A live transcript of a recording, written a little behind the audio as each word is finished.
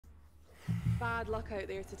bad luck out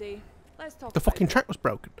there today. Let's talk The about fucking it. track was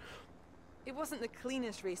broken. It wasn't the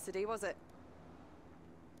cleanest race today, was it?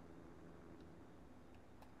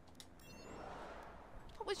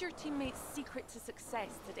 What was your teammate's secret to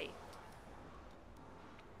success today?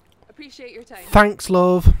 Appreciate your time. Thanks,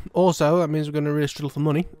 love. Also, that means we're going to really struggle for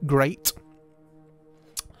money. Great.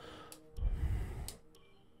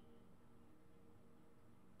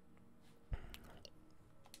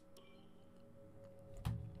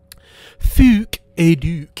 Fuke a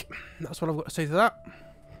duke. That's what I've got to say to that.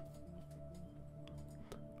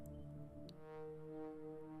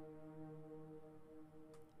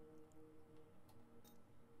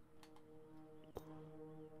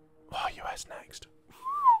 Oh, US next.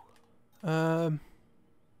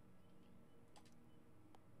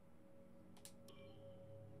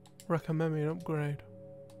 Recommend me an upgrade.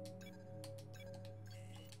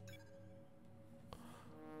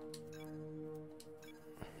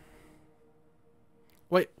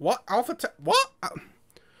 Wait, what? What?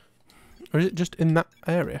 Or is it just in that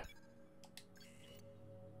area?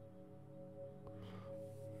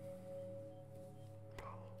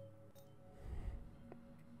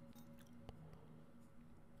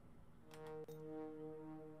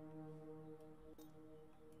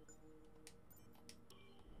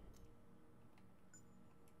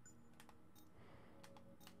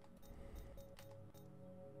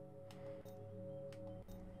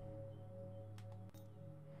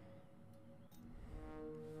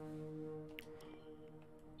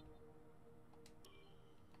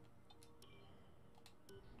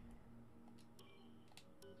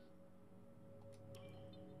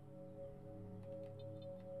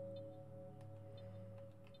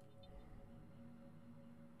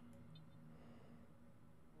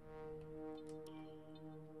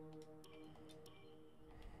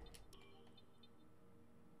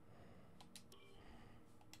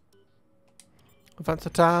 Advance the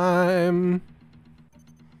time.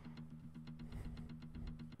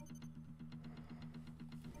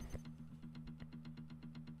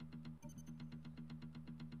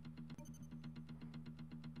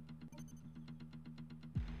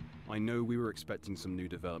 I know we were expecting some new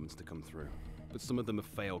developments to come through, but some of them have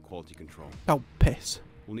failed quality control. Oh, piss.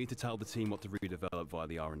 We'll need to tell the team what to redevelop via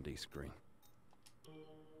the R&D screen.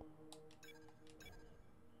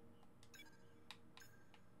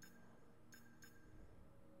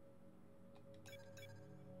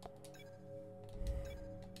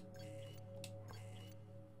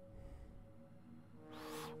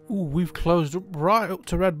 Ooh, we've closed up right up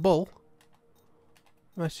to Red Bull.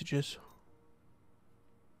 Messages.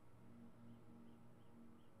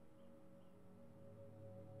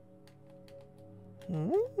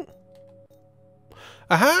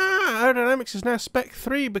 Aha! Aerodynamics is now Spec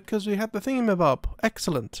 3 because we had the thingamabob.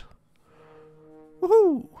 Excellent.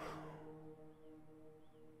 Woohoo!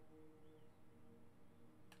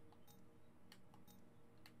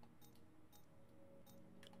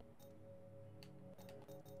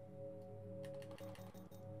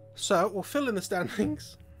 So, we'll fill in the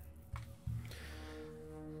standings.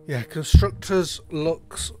 Yeah, constructors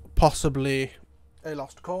looks possibly a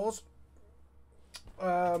lost cause.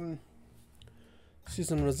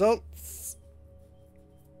 Season results.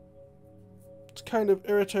 It's kind of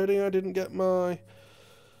irritating I didn't get my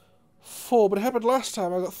 4, but it happened last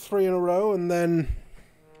time. I got 3 in a row and then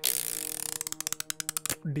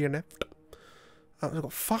DNF'd. I've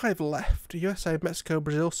got 5 left. USA, Mexico,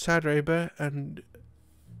 Brazil, Saudi Arabia and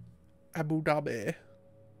Abu Dhabi.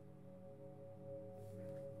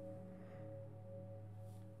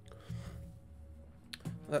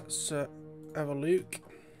 Let's have a look.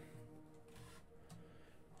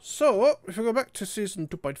 So, if we go back to season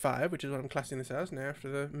 2.5, which is what I'm classing this as now after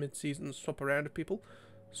the mid-season swap around of people.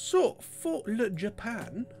 So, for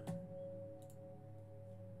Japan,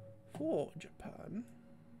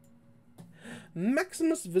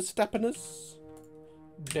 Maximus Verstappenus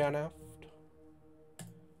DNF'd.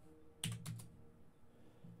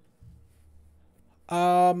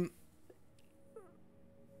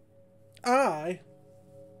 I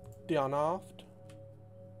DNF'd.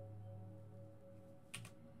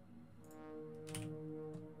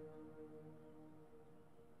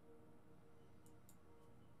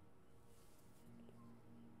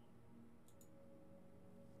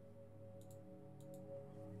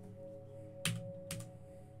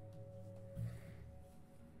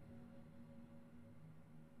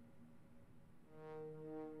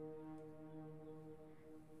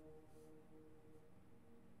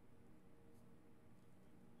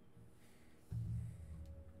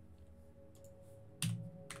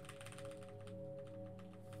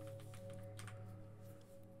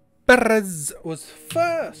 Perez was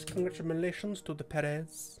first. Congratulations to the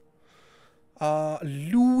Perez.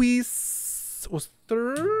 Luis was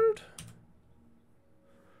third.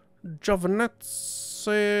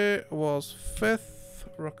 Giovinazzi was fifth.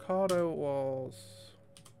 Ricciardo was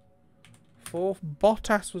fourth.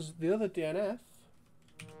 Bottas was the other DNF.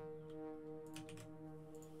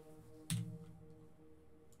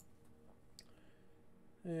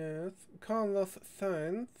 Yes, Carlos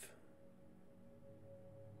Sainz.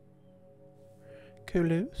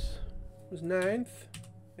 Toulouse was ninth.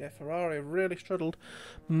 Yeah, Ferrari really struggled.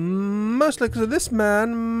 Mostly because of this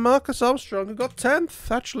man, Marcus Armstrong, who got 10th.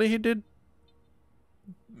 Actually, he did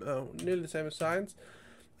nearly the same as Sainz.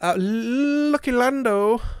 Lucky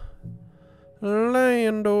Lando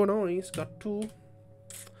Norris got 2.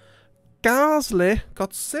 Gasly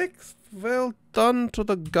got 6th. Well done to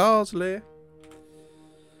the Gasly.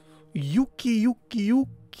 Yuki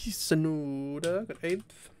Tsunoda got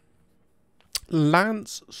 8th.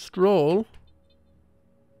 Lance Stroll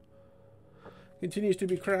continues to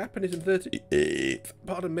be crap and is in 38th.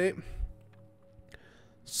 Pardon me.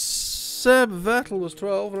 Seb Vettel was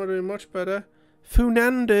 12, not doing much better.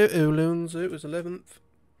 Fernando Alonso was 11th.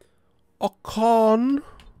 Ocon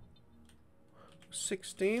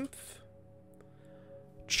 16th.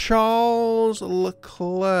 Charles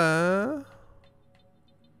Leclerc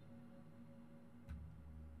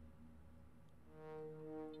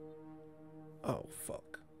oh,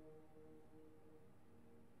 fuck.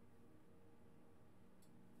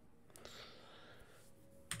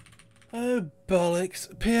 Oh, bollocks.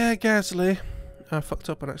 Pierre Gasly. I fucked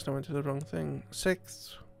up and accidentally went to the wrong thing.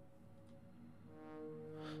 6th.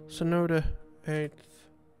 Tsunoda, 8th.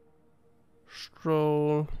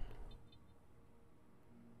 Stroll,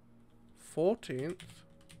 14th.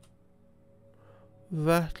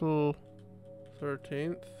 Vettel,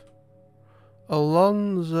 13th.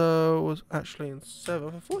 Alonso was actually in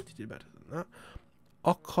 7th. I thought he did better than that.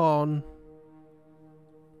 Ocon,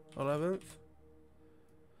 11th.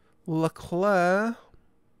 Leclerc,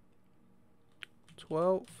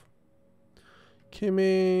 12th.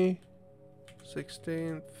 Kimi,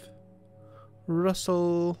 16th.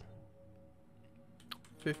 Russell,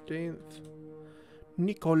 15th.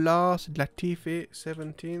 Nicolas Latifi,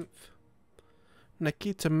 17th.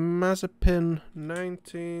 Nikita Mazepin,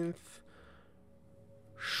 19th.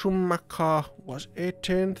 Schumacher was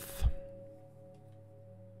 18th.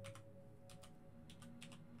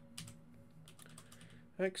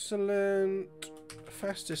 Excellent.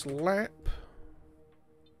 Fastest lap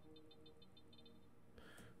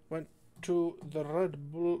went to the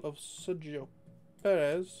Red Bull of Sergio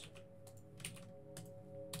Perez.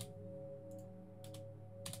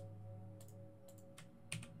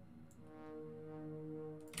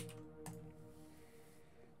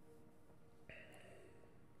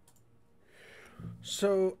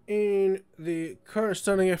 So in the current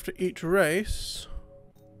standing after each race,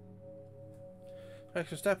 Max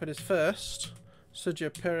Verstappen is first, Sergio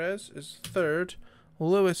Perez is third,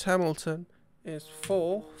 Lewis Hamilton is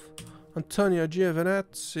fourth, Antonio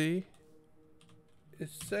Giovinazzi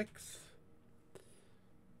is sixth,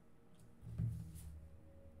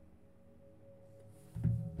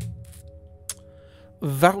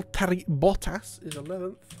 Valteri Bottas is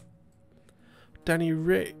 11th, Danny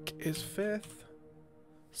Rick is 5th,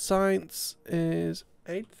 Sainz is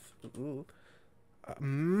 8th,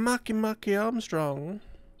 Markus Armstrong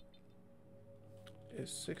is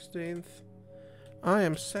 16th, I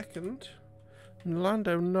am 2nd,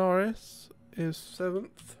 Lando Norris is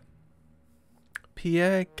 7th,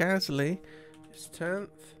 Pierre Gasly is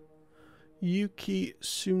 10th, Yuki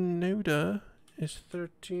Tsunoda is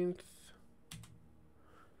 13th,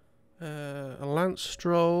 Lance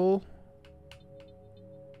Stroll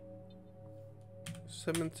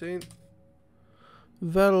 17th,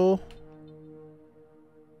 Vettel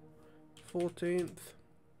 14th,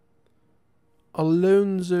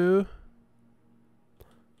 Alonso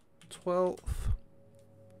 12th,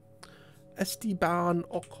 Esteban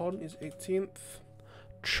Ocon is 18th,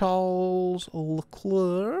 Charles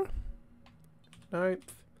Leclerc 9th,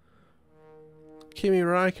 Kimi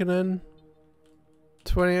Raikkonen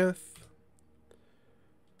 20th,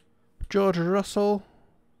 George Russell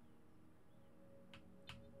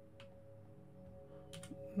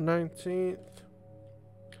 19th,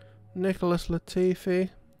 Nicholas Latifi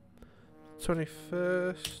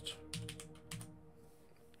 21st,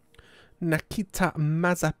 Nikita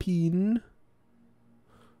Mazepin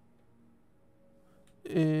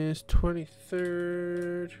is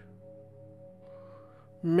 23rd,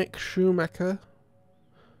 Mick Schumacher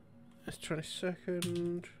is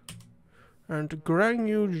 22nd, And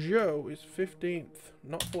Guanyu Zhou is 15th.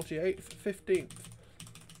 Not 48th, 15th.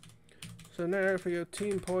 So now if we go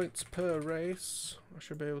team points per race, I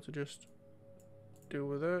should be able to just deal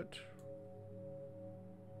with it.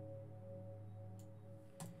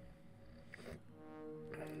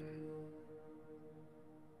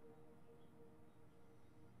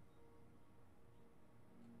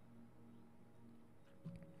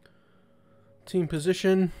 Team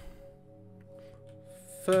position.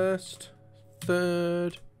 First,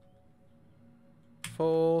 third,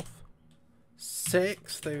 fourth,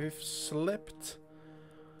 sixth. They've slipped.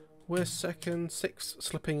 We're second. Sixth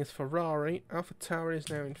slipping is Ferrari. Alpha Tower is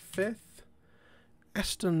now in fifth.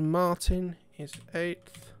 Aston Martin is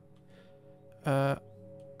eighth.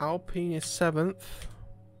 Alpine is seventh.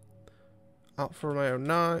 Alfa Romeo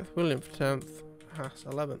ninth. Williams 10th. Haas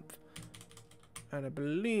 11th. And I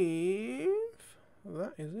believe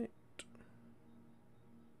that is it.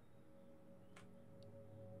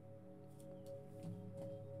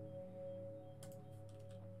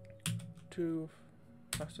 Two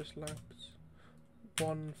fastest laps,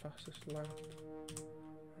 one fastest lap,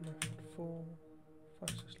 and 4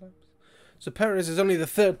 fastest laps. So Perez is only the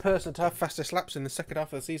third person to have fastest laps in the second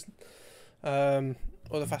half of the season.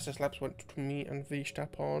 All the fastest laps went to me and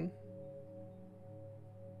Verstappen.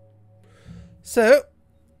 So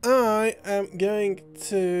I am going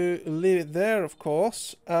to leave it there, of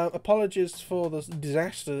course. Apologies for the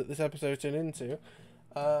disaster that this episode turned into.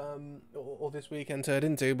 Or this weekend turned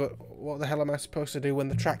into, but what the hell am I supposed to do when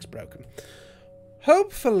the track's broken?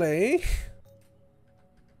 Hopefully,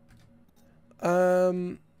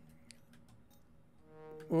 we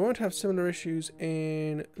won't have similar issues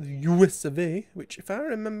in the US of A, which, if I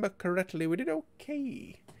remember correctly, we did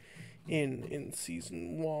okay in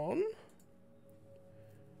season 1.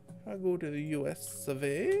 If I go to the US of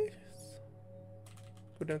A,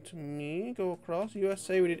 go down to me, go across,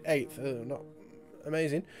 USA, we did 8th. Oh, not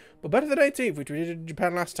amazing, but better than 18th, which we did in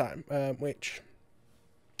Japan last time, which,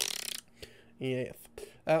 yes.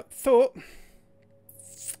 So,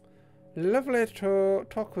 lovely to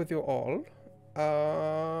talk with you all,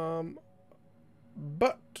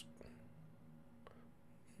 but,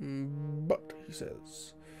 he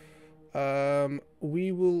says,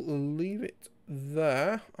 we will leave it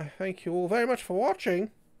there. I thank you all very much for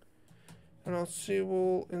watching, and I'll see you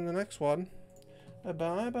all in the next one.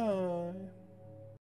 Bye-bye.